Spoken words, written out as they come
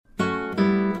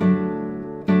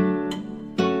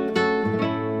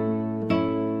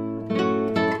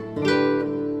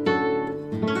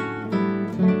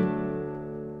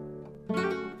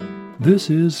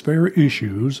This is Fair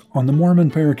Issues on the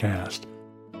Mormon Faircast.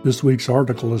 This week's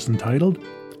article is entitled,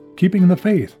 Keeping the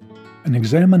Faith, an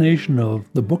examination of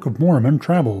the Book of Mormon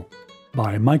travel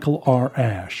by Michael R.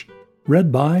 Ash,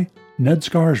 read by Ned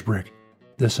Scarsbrick.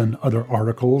 This and other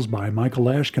articles by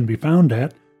Michael Ash can be found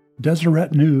at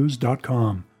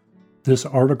DeseretNews.com. This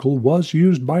article was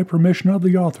used by permission of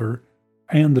the author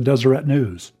and the Deseret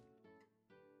News.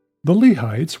 The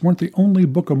Lehites weren't the only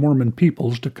Book of Mormon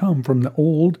peoples to come from the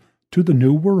Old to the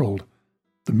New World.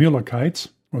 The Mulekites,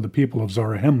 or the people of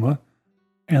Zarahemla,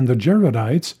 and the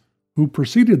Jaredites, who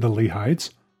preceded the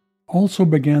Lehites, also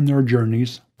began their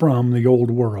journeys from the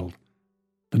Old World.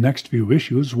 The next few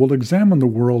issues will examine the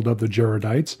world of the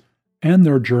Jaredites and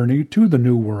their journey to the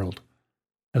New World.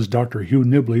 As Dr. Hugh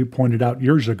Nibley pointed out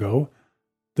years ago,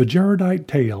 the Jaredite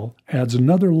tale adds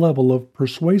another level of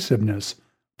persuasiveness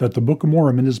that the Book of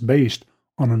Mormon is based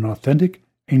on an authentic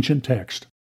ancient text.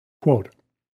 Quote,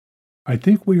 I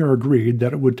think we are agreed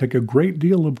that it would take a great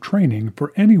deal of training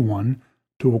for anyone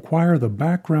to acquire the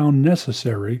background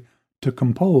necessary to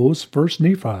compose 1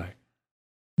 Nephi.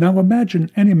 Now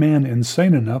imagine any man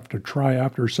insane enough to try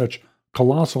after such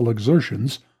colossal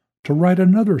exertions to write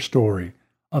another story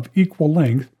of equal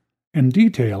length and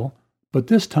detail, but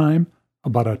this time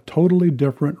about a totally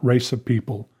different race of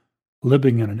people,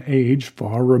 living in an age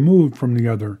far removed from the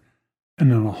other,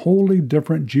 and in a wholly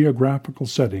different geographical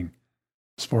setting.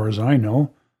 As far as I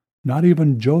know, not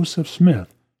even Joseph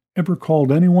Smith ever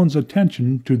called anyone's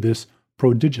attention to this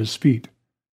prodigious feat.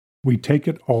 We take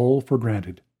it all for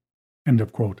granted. End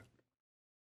of quote.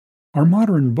 Our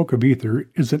modern Book of Ether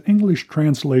is an English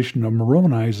translation of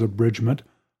Moroni's abridgment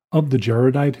of the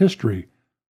Jaredite history.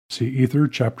 See Ether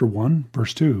chapter 1,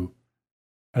 verse 2.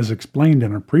 As explained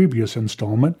in a previous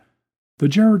installment, the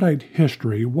Jaredite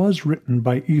history was written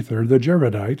by Ether the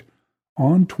Jaredite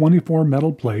on 24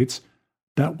 metal plates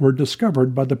that were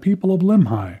discovered by the people of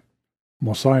Limhi.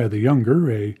 Mosiah the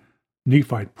Younger, a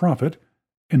Nephite prophet,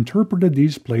 interpreted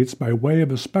these plates by way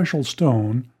of a special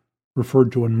stone,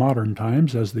 referred to in modern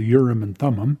times as the Urim and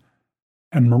Thummim,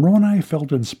 and Moroni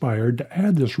felt inspired to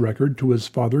add this record to his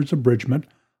father's abridgment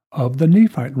of the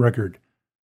Nephite record.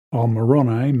 While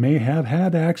Moroni may have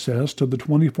had access to the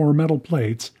 24 metal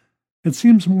plates, it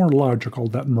seems more logical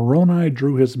that Moroni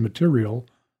drew his material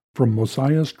from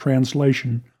Mosiah's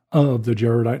translation of the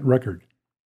Jaredite record.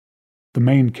 The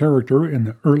main character in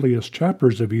the earliest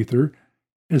chapters of Ether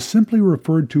is simply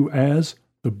referred to as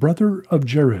the brother of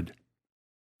Jared.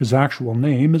 His actual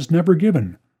name is never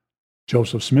given.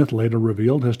 Joseph Smith later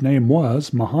revealed his name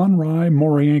was Mahonri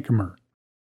Moriankimer.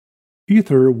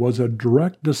 Ether was a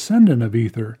direct descendant of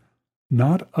Ether,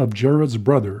 not of Jared's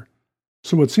brother,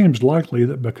 so it seems likely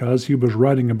that because he was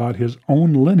writing about his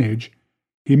own lineage,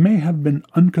 he may have been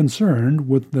unconcerned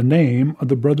with the name of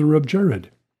the brother of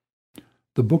Jared.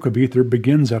 The Book of Ether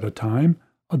begins at a time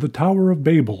of the Tower of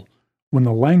Babel, when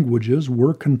the languages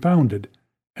were confounded,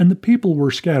 and the people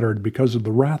were scattered because of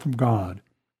the wrath of God.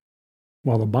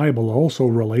 While the Bible also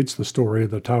relates the story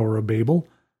of the Tower of Babel,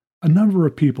 a number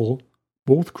of people,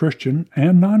 both Christian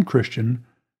and non-Christian,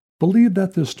 believe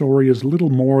that this story is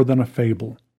little more than a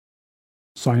fable.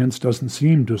 Science doesn't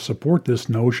seem to support this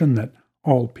notion that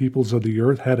all peoples of the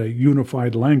earth had a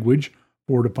unified language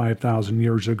 4,000 to 5,000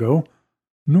 years ago,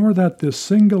 nor that this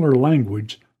singular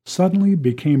language suddenly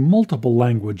became multiple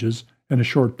languages in a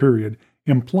short period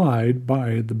implied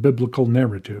by the biblical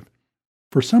narrative.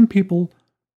 For some people,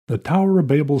 the Tower of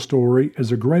Babel story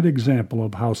is a great example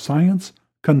of how science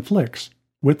conflicts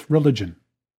with religion.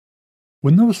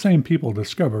 When those same people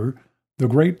discover the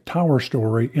great tower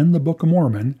story in the Book of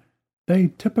Mormon,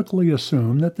 they typically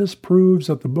assume that this proves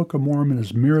that the Book of Mormon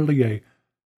is merely a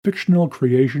fictional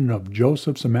creation of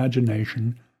Joseph's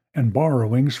imagination and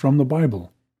borrowings from the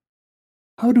Bible.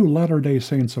 How do Latter-day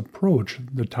Saints approach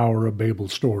the Tower of Babel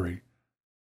story,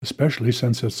 especially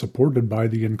since it's supported by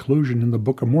the inclusion in the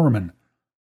Book of Mormon?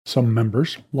 Some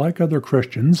members, like other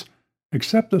Christians,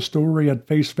 accept the story at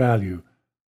face value.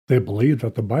 They believe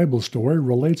that the Bible story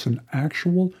relates an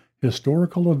actual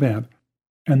historical event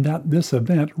and that this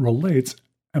event relates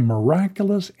a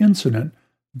miraculous incident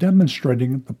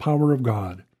demonstrating the power of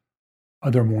God.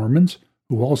 Other Mormons,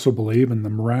 who also believe in the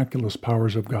miraculous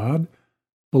powers of God,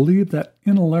 believe that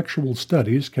intellectual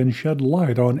studies can shed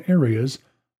light on areas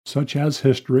such as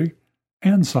history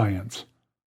and science.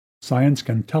 Science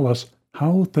can tell us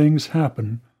how things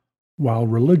happen, while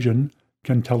religion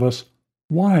can tell us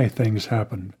why things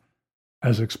happened.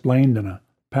 As explained in a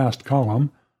past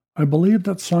column, I believe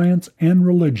that science and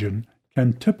religion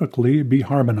can typically be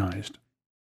harmonized.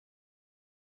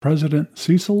 President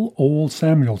Cecil O.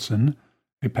 Samuelson,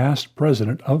 a past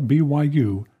president of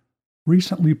BYU,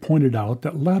 recently pointed out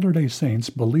that Latter-day Saints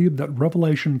believe that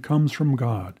revelation comes from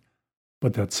God,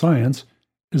 but that science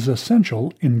is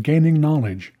essential in gaining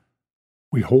knowledge.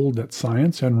 We hold that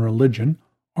science and religion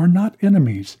are not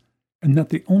enemies, and that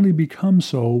they only become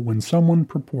so when someone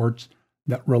purports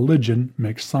that religion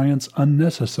makes science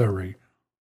unnecessary,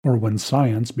 or when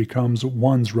science becomes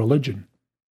one's religion.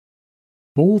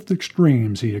 Both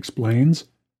extremes, he explains,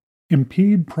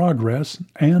 impede progress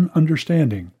and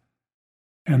understanding,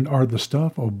 and are the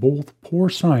stuff of both poor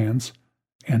science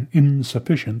and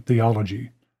insufficient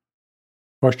theology.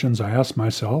 Questions I ask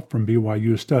myself from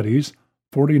BYU Studies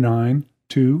 49,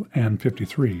 2, and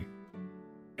 53.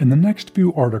 In the next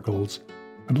few articles,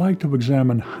 I'd like to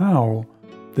examine how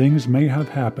things may have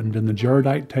happened in the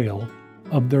Jaredite tale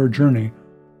of their journey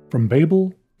from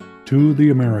Babel to the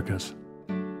Americas.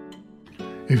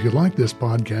 If you like this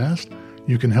podcast,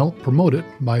 you can help promote it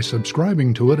by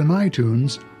subscribing to it in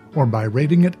iTunes or by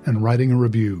rating it and writing a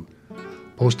review.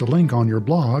 Post a link on your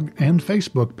blog and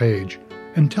Facebook page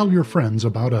and tell your friends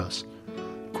about us.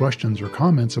 Questions or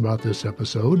comments about this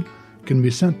episode can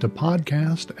be sent to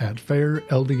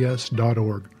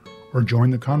podcast@fairlds.org or join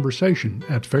the conversation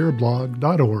at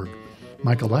fairblog.org.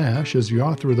 Michael Ash is the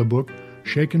author of the book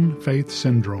Shaken Faith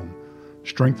Syndrome,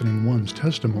 Strengthening One's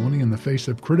Testimony in the Face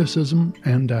of Criticism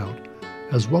and Doubt,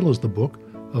 as well as the book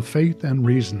of Faith and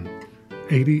Reason,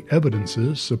 80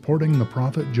 Evidences Supporting the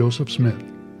Prophet Joseph Smith.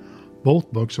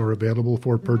 Both books are available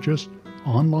for purchase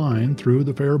online through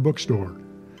the Fair Bookstore.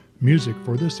 Music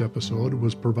for this episode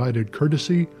was provided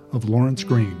courtesy of Lawrence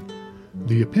Green.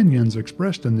 The opinions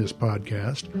expressed in this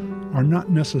podcast are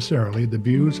not necessarily the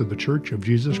views of the Church of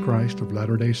Jesus Christ of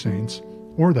Latter-day Saints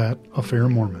or that of Fair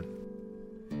Mormon.